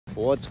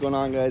What's going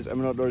on, guys?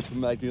 I'm outdoors,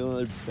 coming back to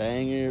another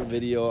banger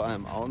video.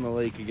 I'm out on the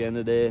lake again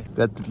today.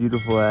 Got the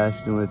beautiful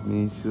Ashtyn with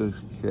me. She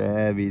looks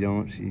crabby,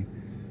 don't she?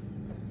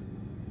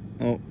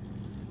 Oh,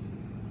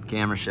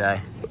 camera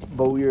shy.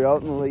 But we are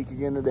out in the lake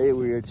again today.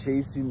 We are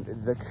chasing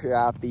the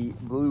crappie,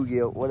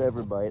 bluegill,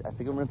 whatever bite. I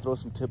think I'm gonna throw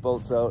some tip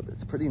outs out.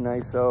 It's pretty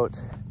nice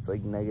out. It's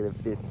like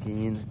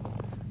 -15.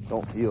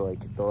 Don't feel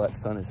like it though, that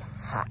sun is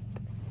hot.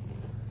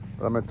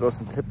 But I'm gonna throw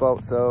some tip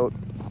outs out.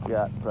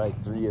 Got probably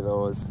 3 of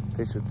those.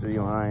 Fish with 3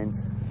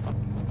 lines.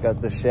 Got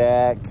the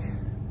shack,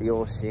 the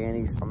old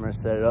shanties. I'm gonna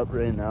set it up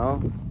right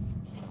now.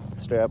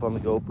 Strap on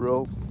the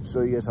GoPro.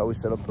 Show you guys how we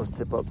set up those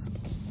tip ups,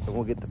 and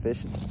we'll get to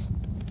fishing.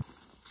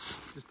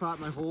 Just popped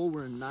my hole.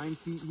 We're in 9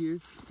 feet here.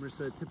 I'm gonna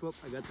set a tip up.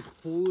 I got the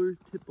polar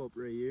tip up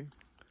right here.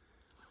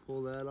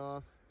 Pull that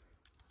off.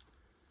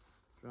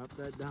 Drop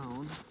that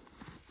down.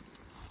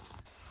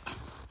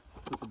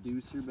 Put the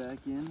deucer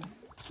back in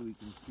so we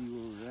can see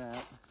where we're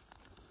at.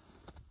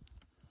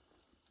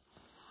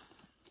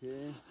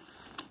 Okay.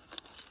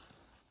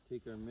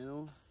 Take our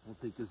minnow. We'll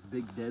take this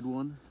big dead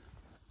one.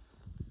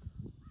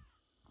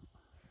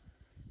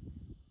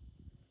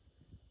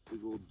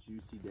 Big old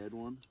juicy dead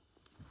one.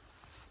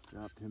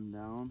 Dropped him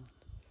down.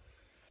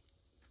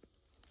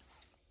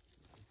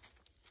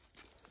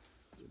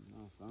 Good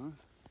enough, huh?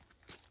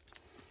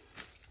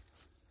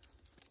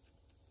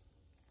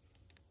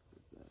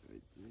 Put that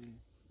right there.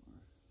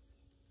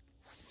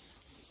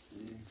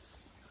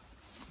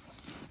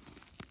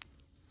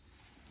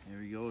 There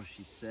we go,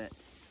 she's set.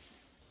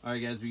 All right,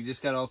 guys, we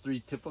just got all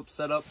 3 tip ups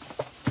set up.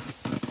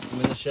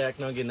 I'm in the shack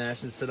now getting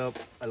Ashtyn set up.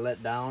 I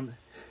let down.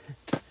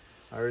 I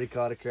already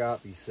caught a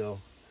crappie, so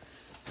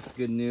that's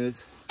good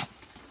news.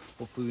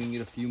 Hopefully we can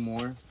get a few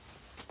more.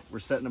 We're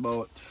setting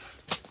about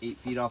 8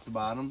 feet off the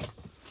bottom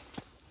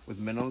with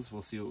minnows.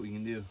 We'll see what we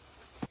can do.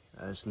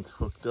 Ashtyn's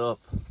hooked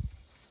up.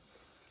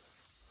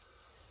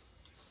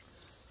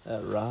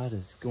 That rod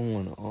is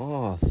going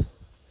off.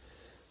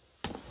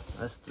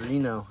 That's 3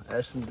 now.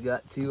 Ashtyn's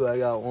got 2, I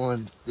got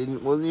 1.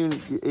 Wasn't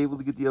even able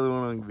to get the other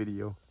one on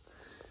video.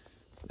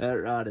 That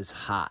rod is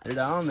hot. They're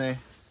down there,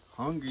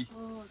 hungry.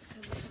 Oh, it's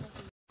kind of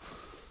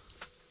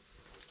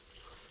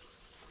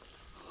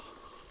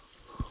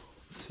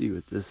Let's see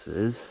what this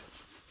is.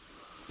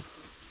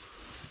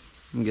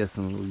 I'm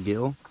guessing a little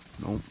gill.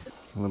 Nope.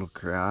 A little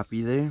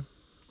crappie there.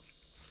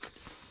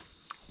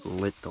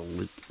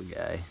 Little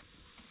guy.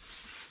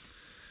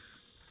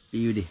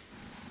 Beauty.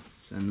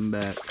 Send him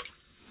back.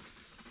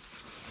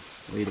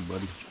 Later,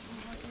 buddy.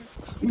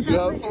 You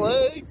got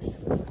flags.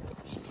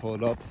 Just pull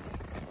it up.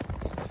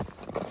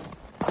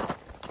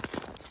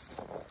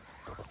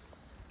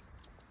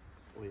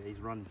 Oh yeah, he's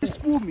running. He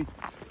spooled me.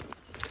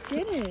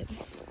 Did it?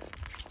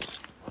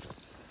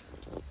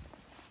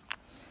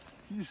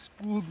 He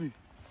spooled me.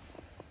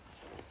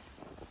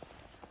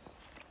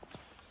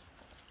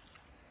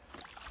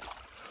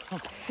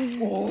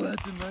 Oh,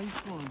 that's a nice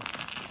one.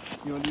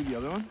 You want to do the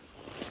other one?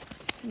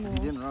 No. He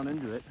didn't run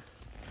into it.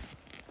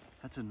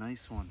 That's a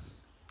nice one.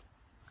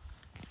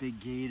 Big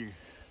gator.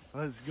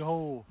 Let's go.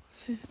 All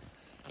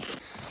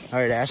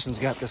right, Ashtyn's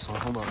got this one.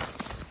 Hold on.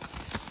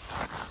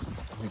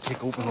 Let me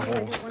kick open the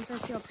hole. Once I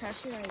feel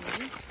pressure, I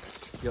leave.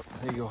 Yep,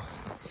 there you go.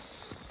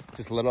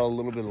 Just let out a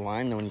little bit of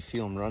line, and when you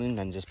feel them running,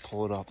 then just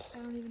pull it up. I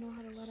don't even know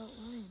how to let out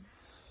line.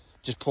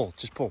 Just pull,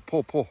 pull.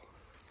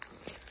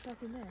 There's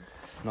nothing there.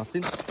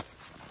 Nothing?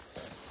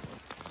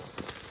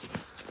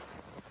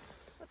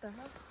 What the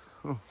hell?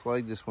 Oh,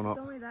 flag just went up.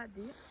 It's only that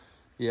deep?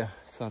 Yeah,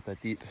 it's not that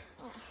deep.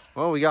 Oh.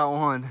 Well, we got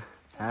one.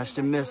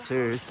 Ashtyn missed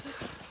hers.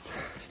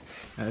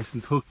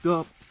 Ashtyn's hooked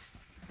up.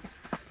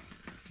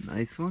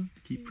 Nice one.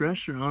 Keep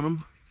pressure on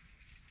him.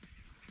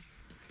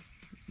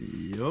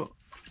 Yup.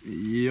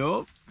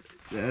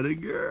 That a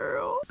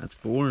girl. That's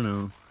 4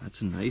 now.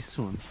 That's a nice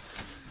one.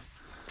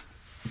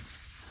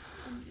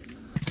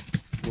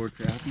 4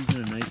 crappies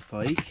and a nice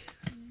pike.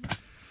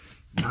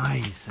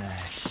 Nice,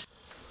 Ash.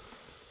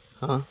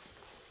 Huh?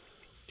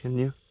 Can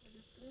you? I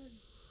just did.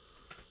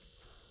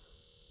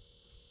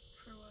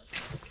 For what?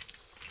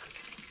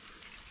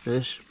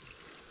 Fish.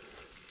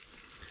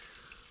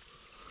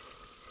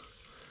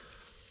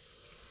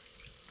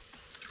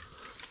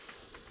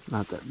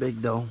 Not that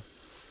big though.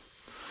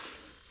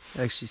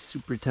 Actually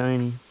super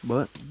tiny,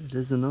 but it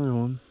is another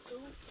one.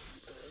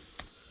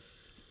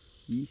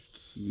 He's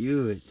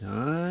cute,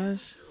 huh?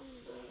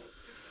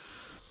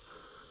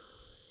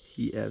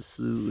 He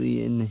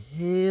absolutely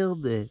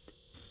inhaled it.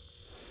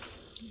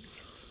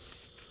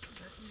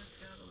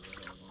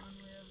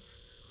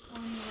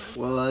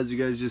 Well, as you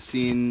guys just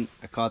seen,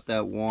 I caught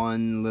that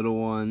one little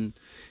one,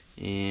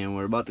 and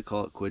we're about to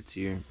call it quits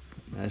here.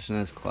 Ashtyn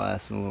has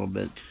class in a little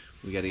bit.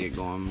 We got to get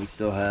going. We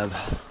still have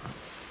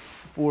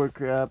 4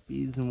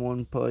 crappies and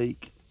 1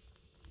 pike.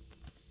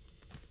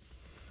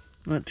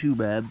 Not too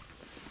bad.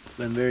 It's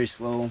been very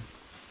slow.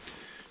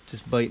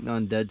 Just biting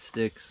on dead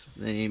sticks.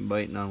 They ain't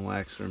biting on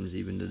wax worms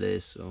even today,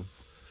 so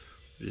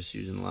we're just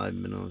using live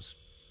minnows.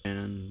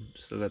 And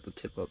still got the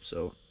tip up,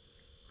 so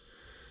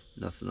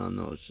nothing on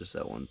those, just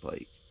that 1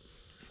 pike.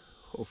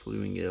 Hopefully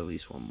we can get at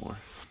least 1 more.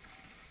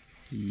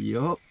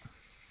 Yup.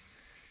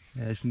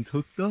 Ashtyn's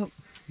hooked up.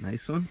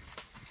 Nice one.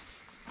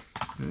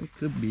 It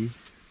could be.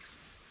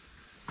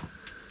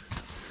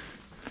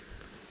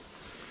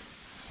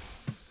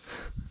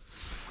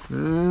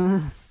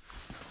 That's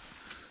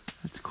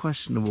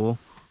questionable.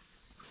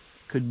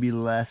 Could be the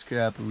last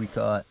crappie we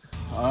caught.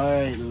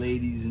 Alright,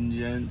 ladies and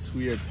gents,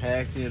 we are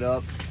packing it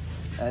up.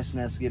 Ashtyn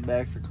has to get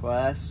back for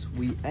class.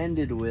 We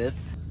ended with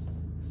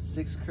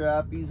 6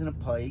 crappies and a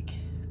pike.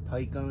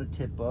 Pike on the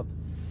tip up.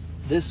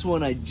 This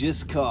one I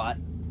just caught.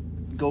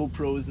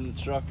 GoPro's in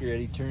the truck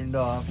already turned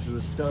off. It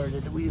was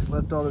started. We just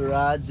left all the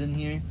rods in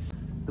here.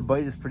 The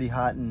bite is pretty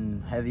hot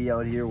and heavy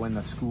out here when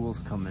the schools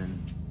come in.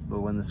 But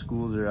when the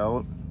schools are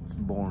out, it's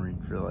boring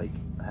for like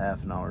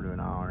half an hour to an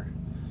hour.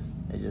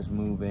 They just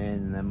move in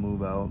and then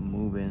move out,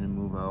 move in and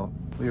move out.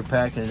 We are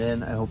packing it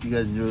in. I hope you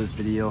guys enjoyed this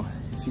video.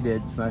 If you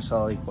did, smash that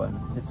like button,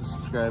 hit the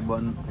subscribe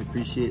button. I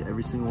appreciate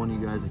every single one of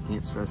you guys. I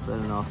can't stress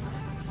that enough.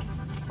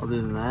 Other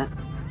than that,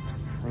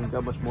 I ain't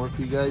got much more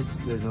for you guys.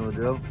 You guys know the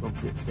drill. Don't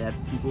forget to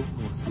stab people, and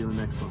we'll see you in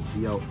the next one.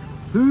 Be out.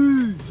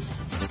 Peace!